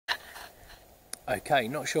Okay,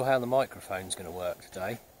 not sure how the microphone's going to work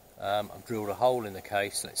today. I've drilled a hole in the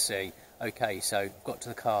case, let's see. Okay, so I've got to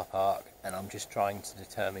the car park and I'm just trying to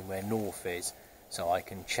determine where north is so I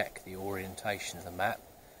can check the orientation of the map.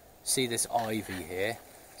 See this ivy here,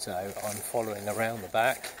 so I'm following around the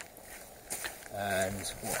back, and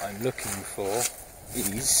what I'm looking for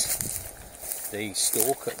is the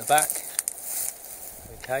stalk at the back.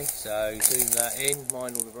 Okay, so zoom that in,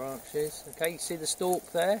 mind all the branches. Okay, see the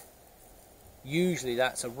stalk there? Usually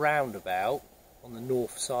that's a roundabout on the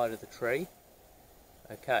north side of the tree.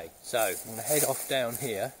 Okay, so I'm going to head off down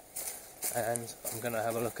here and I'm going to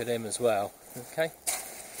have a look at him as well. Okay.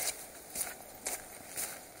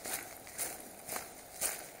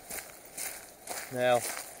 Now,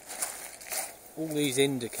 all these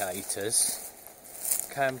indicators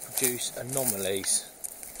can produce anomalies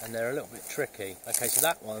and they're a little bit tricky. Okay, so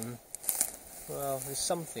that one, well, there's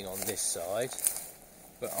something on this side,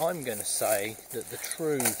 but I'm going to say that the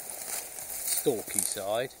true stalky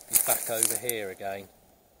side is back over here again.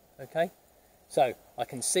 Okay, so I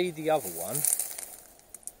can see the other one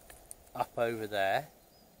up over there.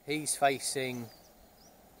 He's facing,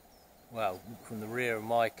 well, from the rear of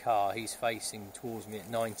my car, he's facing towards me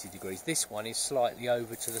at 90 degrees. This one is slightly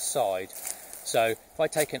over to the side. So if I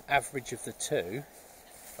take an average of the two,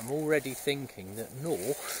 I'm already thinking that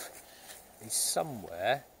north is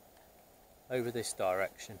somewhere over this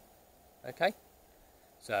direction. Okay,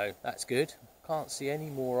 so that's good. Can't see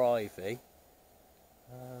any more ivy.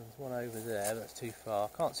 There's one over there, that's too far.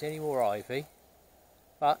 Can't see any more ivy,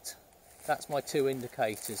 but that's my two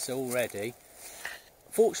indicators. So already,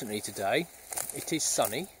 fortunately today, it is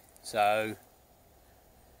sunny, so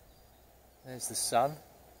there's the sun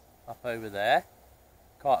up over there.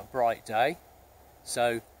 Quite a bright day,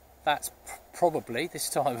 so that's probably this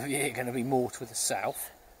time of year going to be more to the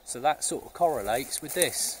south. So that sort of correlates with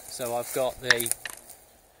this. So I've got the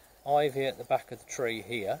ivy at the back of the tree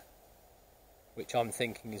here, which I'm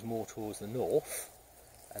thinking is more towards the north,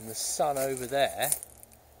 and the sun over there,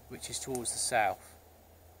 which is towards the south.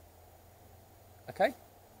 Okay,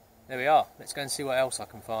 there we are. Let's go and see what else I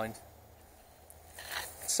can find.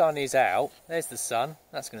 The sun is out. There's the sun.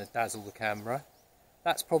 That's going to dazzle the camera.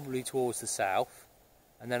 That's probably towards the south.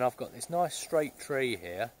 And then I've got this nice straight tree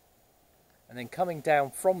here. And then coming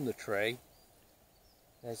down from the tree,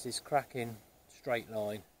 there's this cracking straight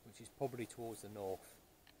line, which is probably towards the north,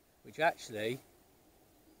 which actually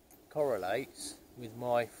correlates with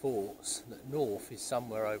my thoughts that north is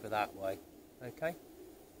somewhere over that way. Okay,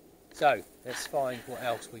 so let's find what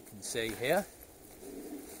else we can see here.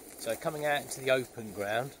 So coming out into the open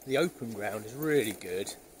ground is really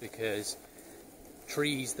good because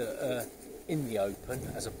trees that are in the open,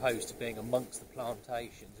 as opposed to being amongst the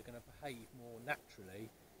plantations, are going to behave more naturally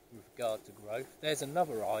with regard to growth. There's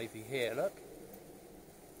another ivy here, look.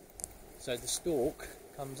 So the stalk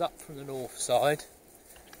comes up from the north side.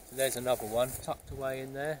 So there's another one tucked away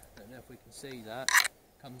in there. I don't know if we can see that.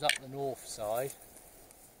 Comes up the north side,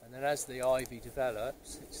 and then as the ivy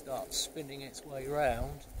develops, it starts spinning its way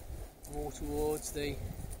round more towards the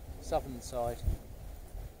southern side.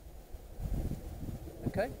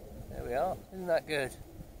 Okay, there we are. Isn't that good?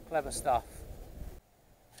 Clever stuff.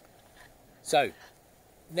 So,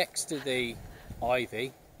 next to the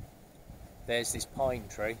ivy, there's this pine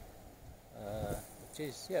tree, which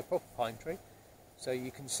is, yeah, proper pine tree. So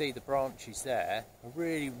you can see the branches there are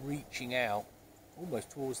really reaching out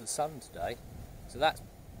almost towards the sun today. So that's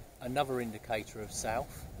another indicator of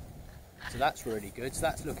south. So that's really good. So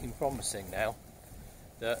that's looking promising now.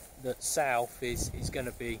 That south is going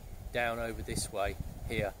to be down over this way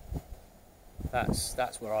here.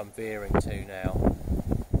 That's where I'm veering to now,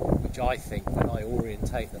 which I think when I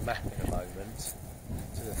orientate the map in a moment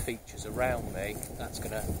to the features around me, that's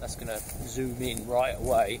gonna zoom in right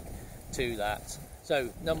away to that. So,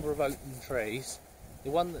 number of open trees.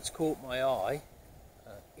 The one that's caught my eye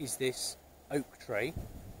is this oak tree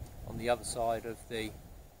on the other side of the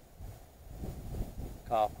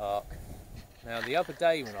car park. Now, the other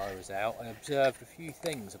day when I was out, I observed a few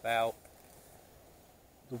things about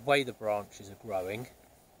the way the branches are growing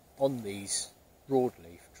on these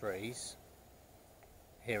broadleaf trees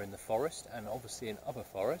here in the forest, and obviously in other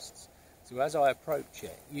forests. So as I approach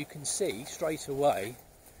it, you can see straight away,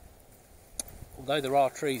 although there are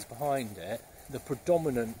trees behind it, the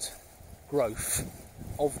predominant growth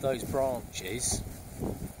of those branches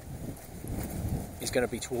is going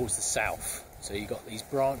to be towards the south. So you've got these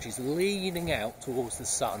branches leaning out towards the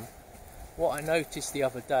sun. What I noticed the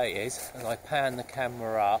other day is, as I pan the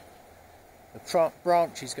camera up, the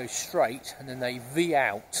branches go straight and then they V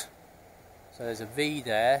out. So there's a V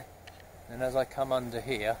there, and as I come under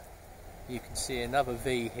here, you can see another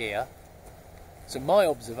V here. So my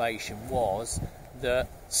observation was that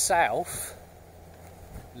south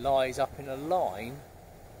lies up in a line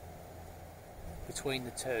between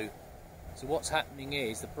the two. So what's happening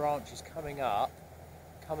is the branch is coming up,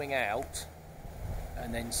 coming out,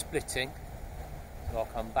 and then splitting. So I'll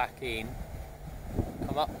come back in,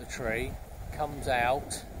 come up the tree, comes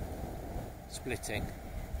out, splitting.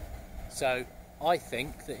 So I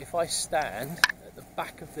think that if I stand at the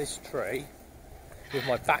back of this tree, with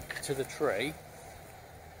my back to the tree,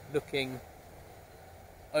 looking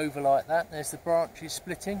over like that, there's the branches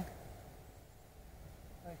splitting.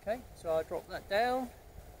 Okay, so I drop that down.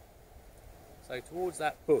 So towards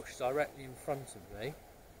that bush directly in front of me,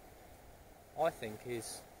 I think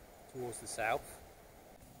is towards the south.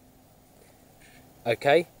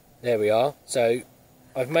 Okay, there we are. So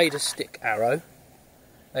I've made a stick arrow.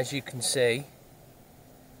 As you can see,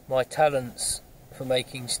 my talents for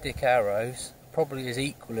making stick arrows probably as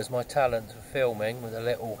equal as my talent for filming with a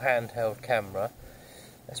little handheld camera.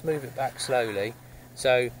 Let's move it back slowly.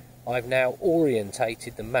 So I've now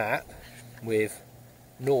orientated the map with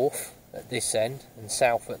north at this end and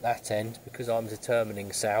south at that end, because I'm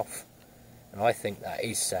determining south, and I think that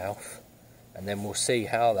is south, and then we'll see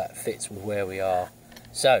how that fits with where we are.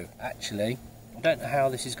 So actually, I don't know how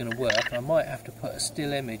this is going to work, and I might have to put a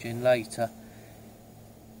still image in later.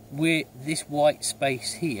 This white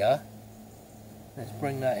space here, let's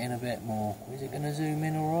bring that in a bit more. Is it going to zoom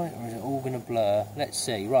in alright, or is it all going to blur? Let's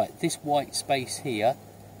see. Right, this white space here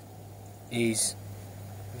is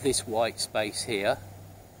this white space here.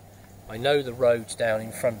 I know the road's down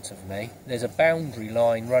in front of me. There's a boundary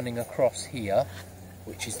line running across here,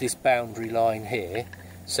 which is this boundary line here.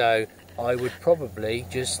 So I would probably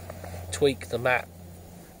just tweak the map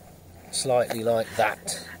slightly like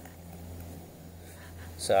that.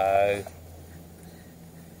 So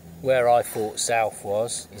where I thought south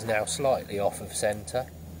was is now slightly off of centre,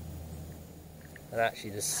 and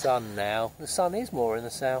actually the sun is more in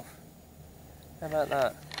the south. How about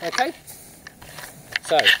that? Okay,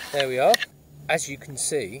 so there we are. As you can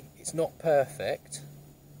see, it's not perfect,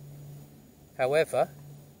 however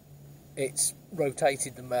it's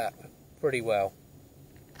rotated the map pretty well.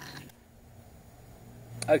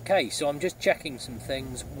 Okay, so I'm just checking some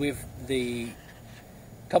things with the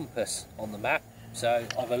compass on the map. So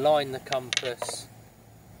I've aligned the compass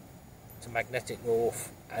to magnetic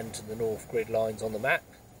north and to the north grid lines on the map,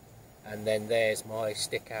 and then there's my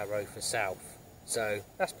stick arrow for south. So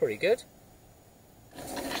that's pretty good.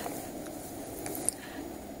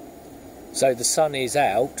 So the sun is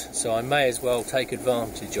out, so I may as well take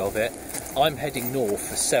advantage of it. I'm heading north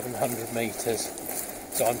for 700 metres,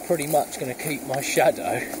 so I'm pretty much going to keep my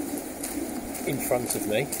shadow in front of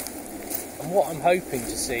me. And what I'm hoping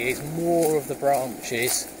to see is more of the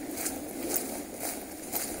branches,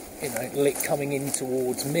 coming in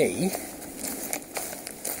towards me,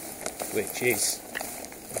 which is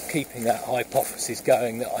keeping that hypothesis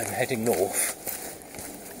going that I'm heading north.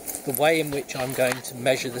 The way in which I'm going to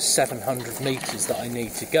measure the 700 metres that I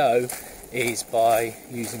need to go is by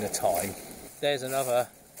using a time. There's another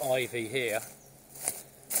ivy here,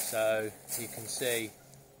 so you can see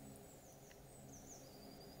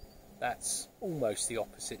that's almost the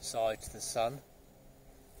opposite side to the sun,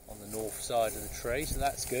 on the north side of the tree, so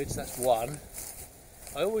that's good. So that's one.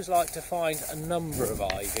 I always like to find a number of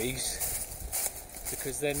ivies,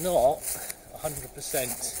 because they're not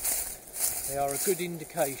 100%. They are a good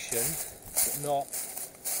indication, but not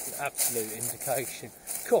an absolute indication.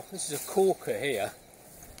 Cool, this is a corker here.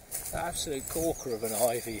 An absolute corker of an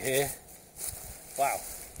ivy here. Wow,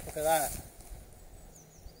 look at that.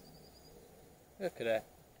 Look at it.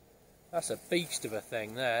 That's a beast of a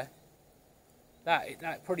thing there.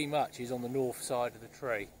 That pretty much is on the north side of the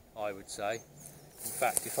tree, I would say. In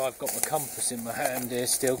fact, if I've got my compass in my hand here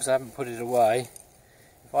still, because I haven't put it away,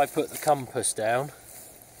 if I put the compass down,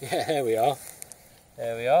 yeah, there we are.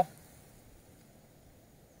 There we are.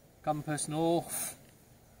 Compass north.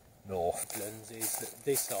 Northlands is that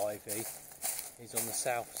this ivy is on the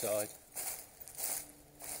south side.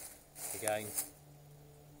 Again,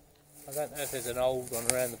 I don't know if there's an old one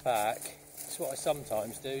around the back. That's what I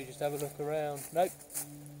sometimes do, just have a look around. Nope.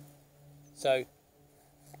 So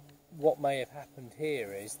what may have happened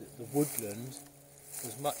here is that the woodland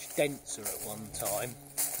was much denser at one time,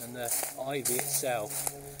 and the ivy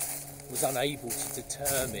itself was unable to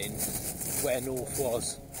determine where north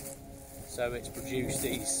was. So it's produced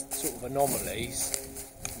these sort of anomalies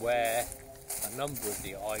where a number of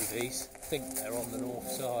the ivies think they're on the north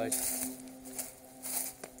side.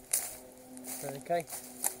 Okay.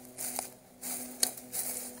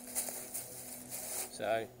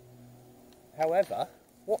 So However,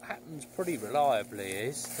 what happens pretty reliably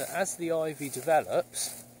is that as the ivy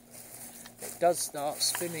develops, it does start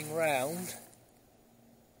spinning round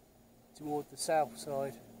toward the south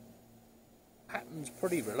side. What happens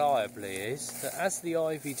pretty reliably is that as the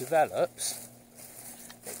ivy develops,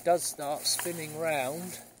 it does start spinning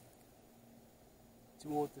round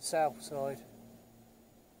toward the south side.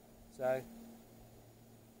 So,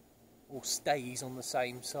 or stays on the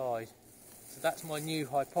same side. So that's my new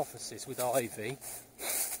hypothesis with ivy,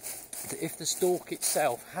 that if the stalk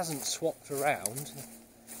itself hasn't swapped around,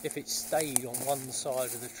 if it stayed on one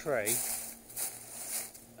side of the tree,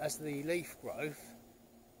 as the leaf growth,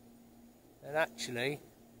 then actually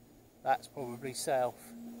that's probably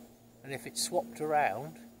south. And if it's swapped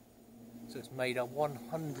around, so it's made a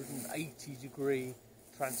 180-degree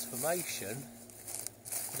transformation,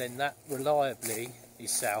 then that reliably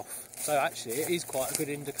is south. So actually it is quite a good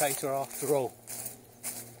indicator after all.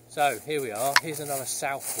 So here we are, here's another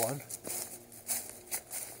south one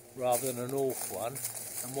rather than a north one,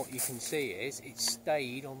 and what you can see is it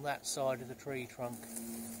stayed on that side of the tree trunk.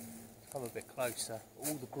 Come a bit closer,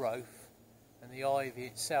 all the growth and the ivy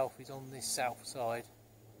itself is on this south side,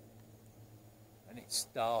 and it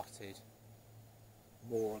started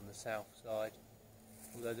more on the south side,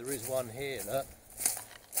 although there is one here, look,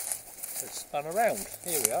 that's spun around.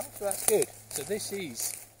 Here we are, so that's good. So this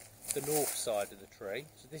is the north side of the tree,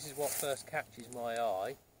 so this is what first catches my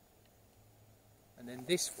eye, and then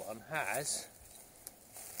this one has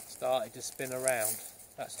started to spin around.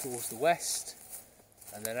 That's towards the west,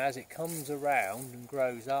 and then as it comes around and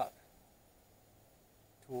grows up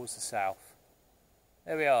towards the south.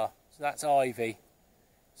 There we are, so that's ivy.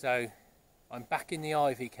 So I'm back in the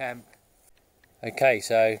ivy camp. Okay,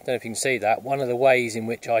 so I don't know if you can see that. One of the ways in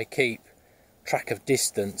which I keep track of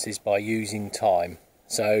distance is by using time.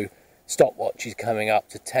 So stopwatch is coming up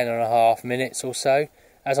to 10.5 minutes or so.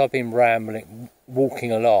 As I've been rambling,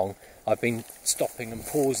 walking along, I've been stopping and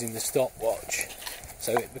pausing the stopwatch,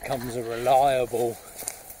 so it becomes a reliable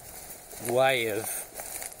way of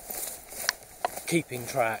keeping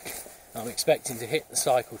track. I'm expecting to hit the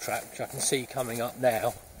cycle track, which I can see coming up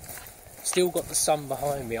now. Still got the sun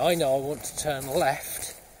behind me. I know I want to turn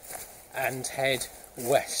left and head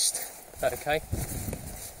west. Okay,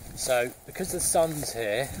 so because the sun's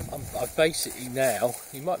here, I've basically now,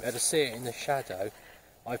 you might be able to see it in the shadow,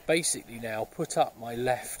 I've basically now put up my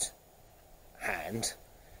left hand,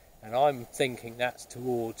 and I'm thinking that's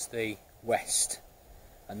towards the west,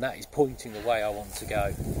 and that is pointing the way I want to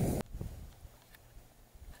go.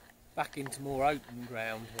 Back into more open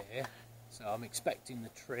ground here, so I'm expecting the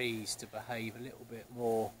trees to behave a little bit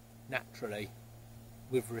more naturally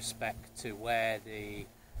with respect to where the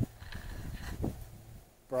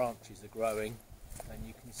branches are growing. And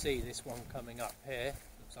you can see this one coming up here,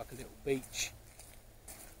 looks like a little beach.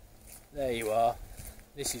 There you are.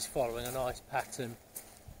 This is following a nice pattern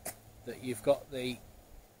that you've got the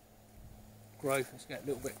growth. Let's get a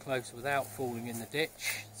little bit closer without falling in the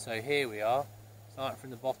ditch. So here we are, starting from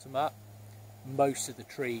the bottom up. Most of the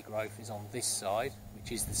tree growth is on this side,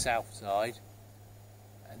 which is the south side,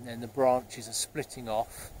 and then the branches are splitting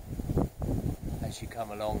off as you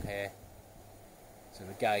come along here. So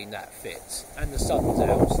again, that fits, and the sun's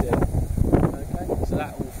out still. Okay, so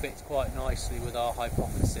that all fits quite nicely with our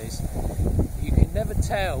hypothesis. You can never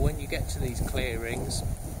tell when you get to these clearings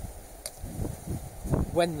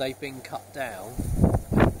when they've been cut down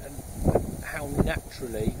and how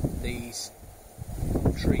naturally these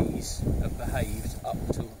trees have behaved up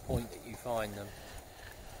to the point that you find them.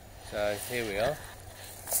 So here we are.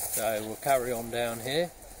 So we'll carry on down here.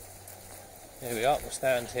 Here we are, we'll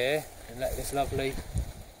stand here and let this lovely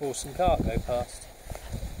horse and cart go past.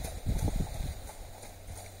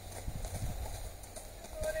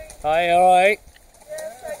 Hi, alright? Yeah,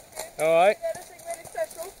 thank you. Alright? Anything really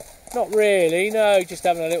special? Not really, no, just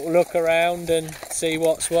having a little look around and see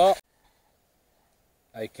what's what.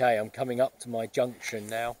 Okay, I'm coming up to my junction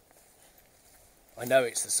now. I know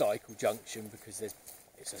it's the cycle junction because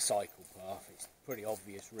it's a cycle path. It's pretty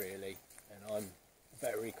obvious really, and I'm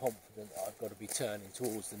very confident that I've got to be turning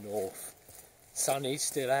towards the north. Sun is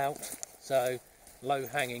still out, so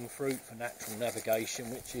low-hanging fruit for natural navigation,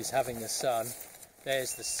 which is having the sun.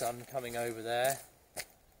 There's the sun coming over there,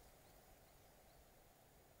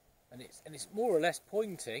 and it's more or less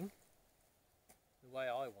pointing the way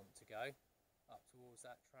I want to go, up towards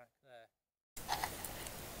that track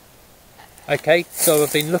there. Okay, so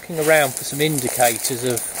I've been looking around for some indicators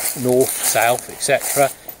of north, south, etc.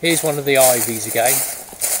 Here's one of the ivies again.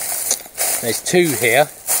 There's two here,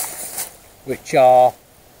 which are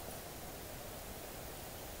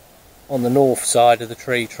on the north side of the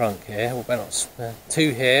tree trunk here, or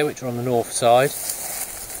two here which are on the north side,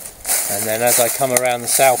 and then as I come around the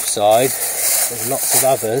south side there's lots of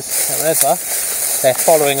others. However, they're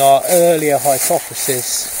following our earlier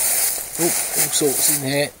hypothesis. All sorts in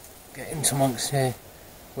here, get into amongst here,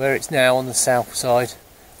 where it's now on the south side.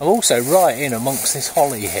 I'm also right in amongst this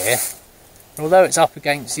holly here, and although it's up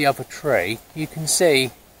against the other tree, you can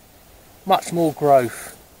see much more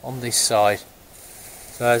growth on this side.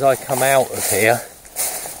 So as I come out of here,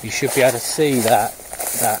 you should be able to see that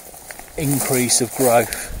increase of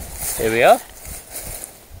growth. Here we are.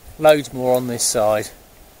 Loads more on this side.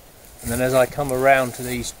 And then as I come around to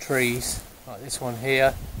these trees, like this one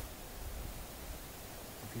here,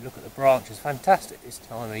 if you look at the branches, fantastic this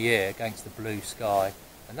time of year against the blue sky.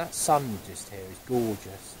 And that sun just here is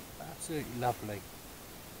gorgeous, absolutely lovely.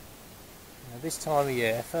 Now this time of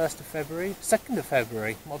year, 1st of February, 2nd of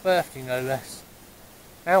February, my birthday no less,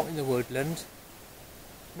 out in the woodland,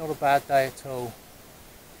 not a bad day at all.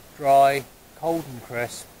 Dry, cold and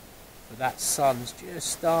crisp, but that sun's just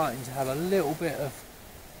starting to have a little bit of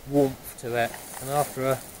warmth to it, and after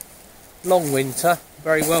a long winter,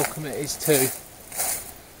 very welcome it is too.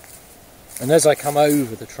 And as I come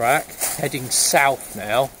over the track, heading south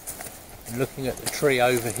now, and looking at the tree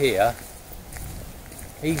over here,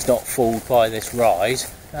 he's not fooled by this rise.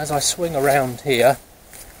 As I swing around here,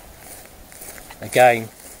 again,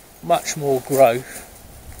 much more growth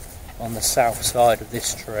on the south side of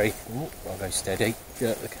this tree. Ooh, I'll go steady,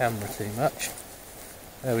 jerk the camera too much.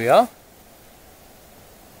 There we are.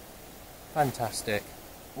 Fantastic.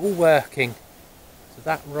 All working. So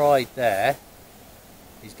that ride there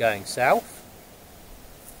is going south.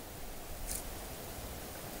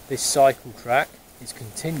 This cycle track is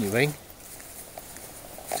continuing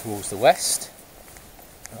towards the west.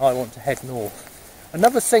 And I want to head north.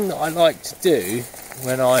 Another thing that I like to do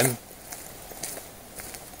when I'm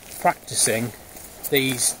practicing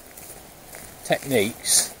these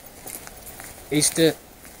techniques is to,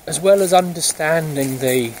 as well as understanding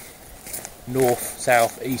the north,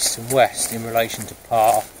 south, east and west in relation to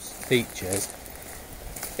paths, features,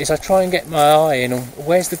 is I try and get my eye in on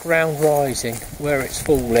where's the ground rising, where it's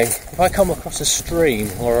falling. If I come across a stream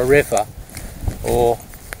or a river or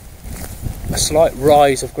a slight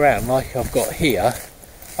rise of ground like I've got here,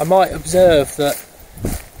 I might observe that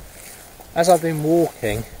as I've been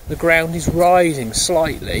walking, the ground is rising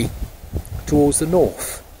slightly towards the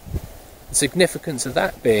north. The significance of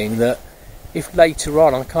that being that if later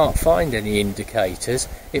on I can't find any indicators,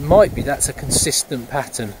 it might be that's a consistent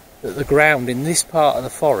pattern, that the ground in this part of the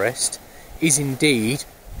forest is indeed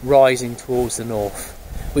rising towards the north,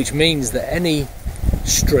 which means that any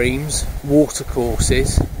streams,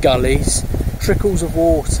 watercourses, gullies, trickles of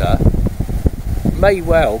water may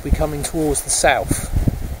well be coming towards the south.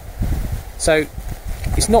 So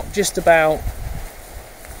it's not just about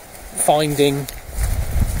finding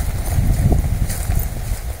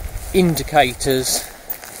indicators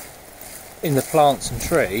in the plants and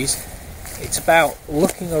trees, it's about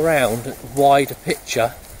looking around at the wider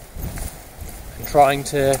picture and trying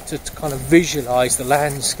to kind of visualise the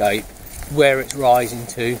landscape, where it's rising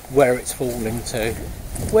to, where it's falling to,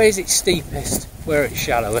 where's it steepest, where it's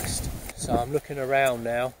shallowest. So I'm looking around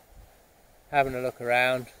now, having a look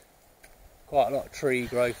around. Quite a lot of tree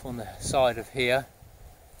growth on the side of here.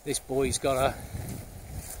 This boy's does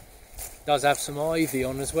have some ivy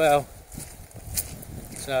on as well.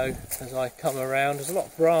 So as I come around, there's a lot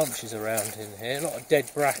of branches around in here, a lot of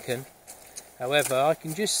dead bracken. However, I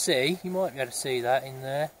can just see, you might be able to see that in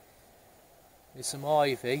there, there's some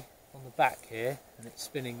ivy on the back here and it's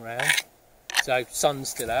spinning round. So sun's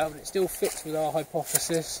still out, but it still fits with our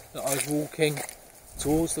hypothesis that I was walking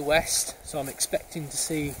towards the west, so I'm expecting to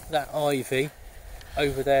see that ivy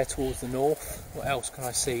over there towards the north. What else can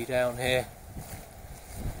I see down here?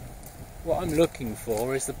 What I'm looking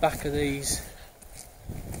for is the back of these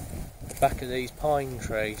pine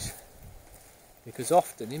trees, because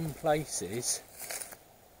often in places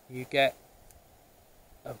you get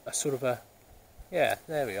a sort of yeah,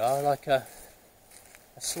 there we are, like a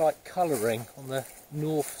slight colouring on the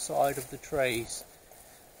north side of the trees.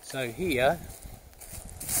 So here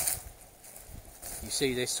you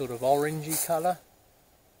see this sort of orangey colour.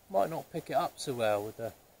 Might not pick it up so well with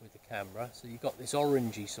the camera. So you've got this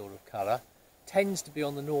orangey sort of colour. Tends to be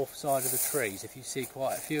on the north side of the trees if you see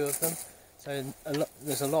quite a few of them. So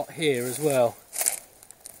there's a lot here as well.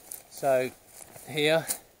 So here,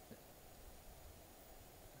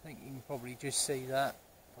 I think you can probably just see that.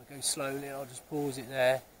 If I go slowly, I'll just pause it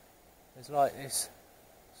there. There's like this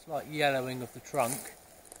slight yellowing of the trunk.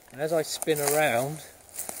 And as I spin around,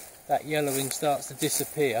 that yellowing starts to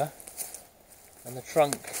disappear and the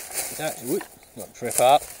trunk is actually, whoop, not trip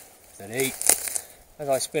up, steady. As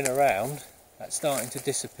I spin around, that's starting to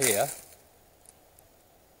disappear,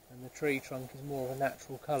 and the tree trunk is more of a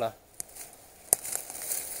natural colour.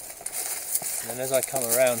 And then as I come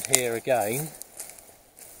around here again,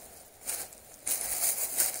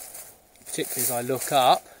 particularly as I look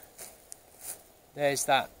up, there's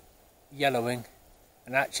that yellowing,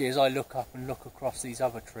 and actually as I look up and look across these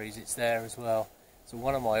other trees, it's there as well. So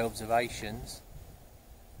one of my observations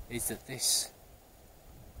is that this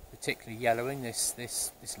particular yellowing,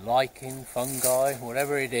 this lichen, fungi,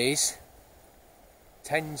 whatever it is,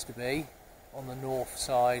 tends to be on the north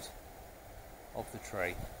side of the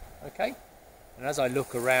tree. Okay? And as I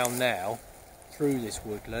look around now through this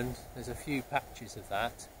woodland, there's a few patches of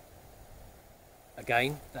that.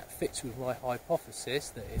 Again, that fits with my hypothesis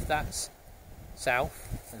that if that's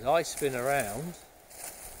south, as I spin around,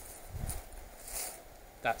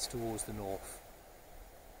 that's towards the north.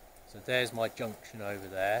 So there's my junction over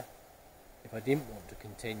there. If I didn't want to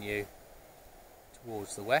continue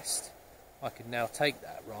towards the west, I could now take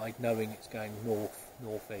that ride knowing it's going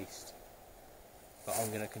northeast. But I'm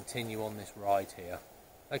going to continue on this ride here.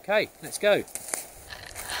 Okay, let's go.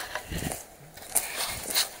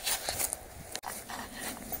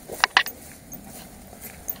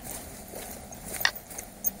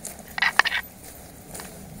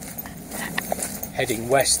 Heading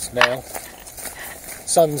west now.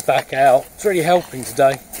 Sun's back out. It's really helping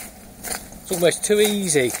today. It's almost too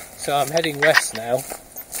easy. So I'm heading west now.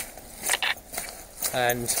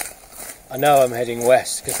 And I know I'm heading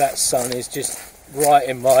west because that sun is just right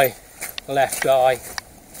in my left eye.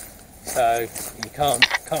 So you can't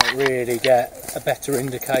really get a better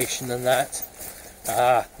indication than that.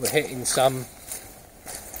 We're hitting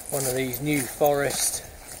one of these new forest,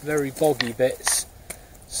 very boggy bits.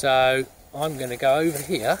 So I'm going to go over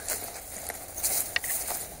here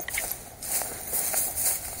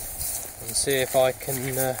and see if I can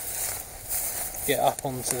get up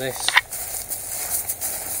onto this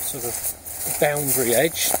sort of boundary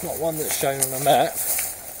edge, not one that's shown on a map.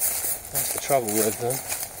 That's the trouble with them.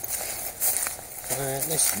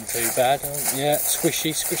 This isn't too bad. Yeah,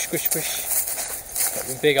 squishy, squish, squish, squish. Got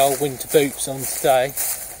the big old winter boots on today.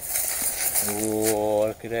 Oh,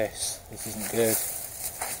 look at this. This isn't good.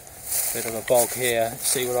 Bit of a bog here. Let's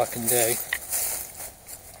see what I can do.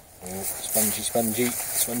 Oh, spongy, spongy,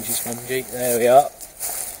 spongy, spongy. There we are.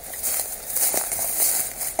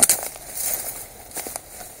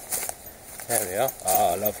 There we are.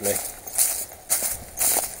 Ah, lovely.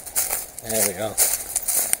 There we are.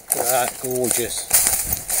 Look at that, gorgeous.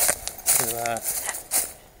 Look at that.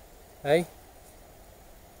 Hey?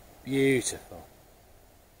 Beautiful.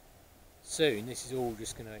 Soon this is all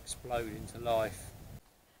just going to explode into life.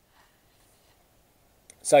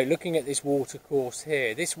 So looking at this watercourse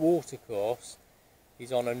here, this watercourse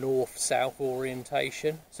is on a north-south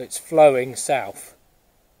orientation, so it's flowing south.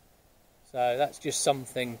 So that's just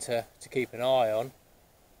something to keep an eye on.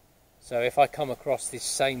 So if I come across this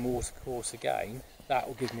same watercourse again, that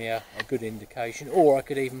will give me a good indication, or I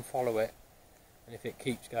could even follow it. And if it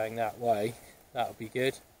keeps going that way, that would be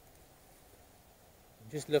good.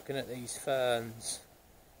 I'm just looking at these ferns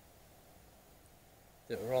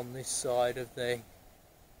that are on this side of the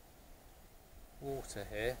water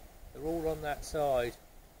here. They're all on that side.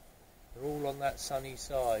 They're all on that sunny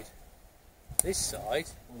side. This side,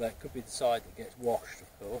 well, that could be the side that gets washed,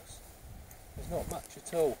 of course. There's not much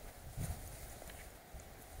at all.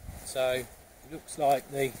 So it looks like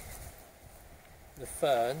the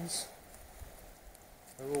ferns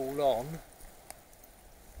are all on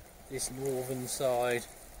this northern side.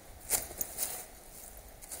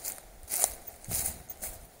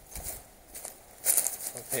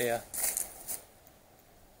 Up here.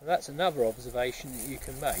 And that's another observation that you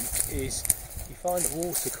can make, is you find a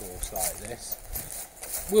watercourse like this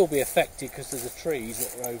will be affected because of the trees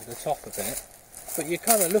that are over the top of it, but you're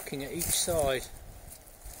kind of looking at each side.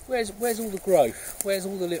 Where's all the growth? Where's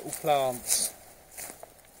all the little plants?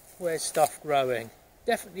 Where's stuff growing?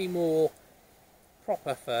 Definitely more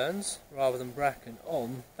proper ferns rather than bracken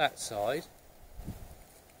on that side.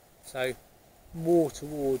 So more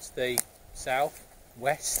towards the south,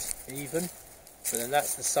 west even. But then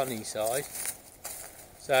that's the sunny side.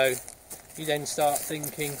 So you then start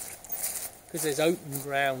thinking, because there's open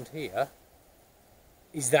ground here,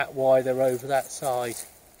 is that why they're over that side?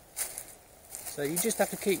 So you just have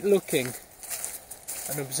to keep looking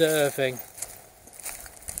and observing.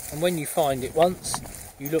 And when you find it once,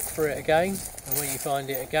 you look for it again. And when you find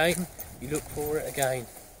it again, you look for it again.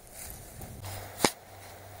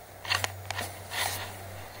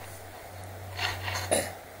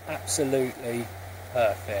 absolutely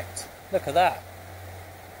perfect. Look at that.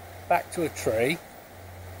 Back to a tree,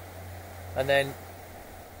 and then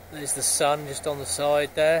there's the sun just on the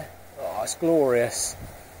side there. Oh, it's glorious.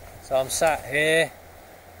 So I'm sat here,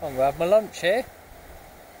 I'm going to have my lunch here.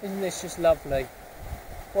 Isn't this just lovely?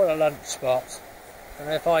 What a lunch spot. And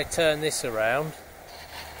if I turn this around,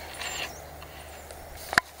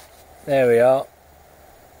 there we are.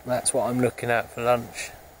 That's what I'm looking at for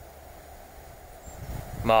lunch.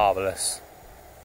 Marvellous.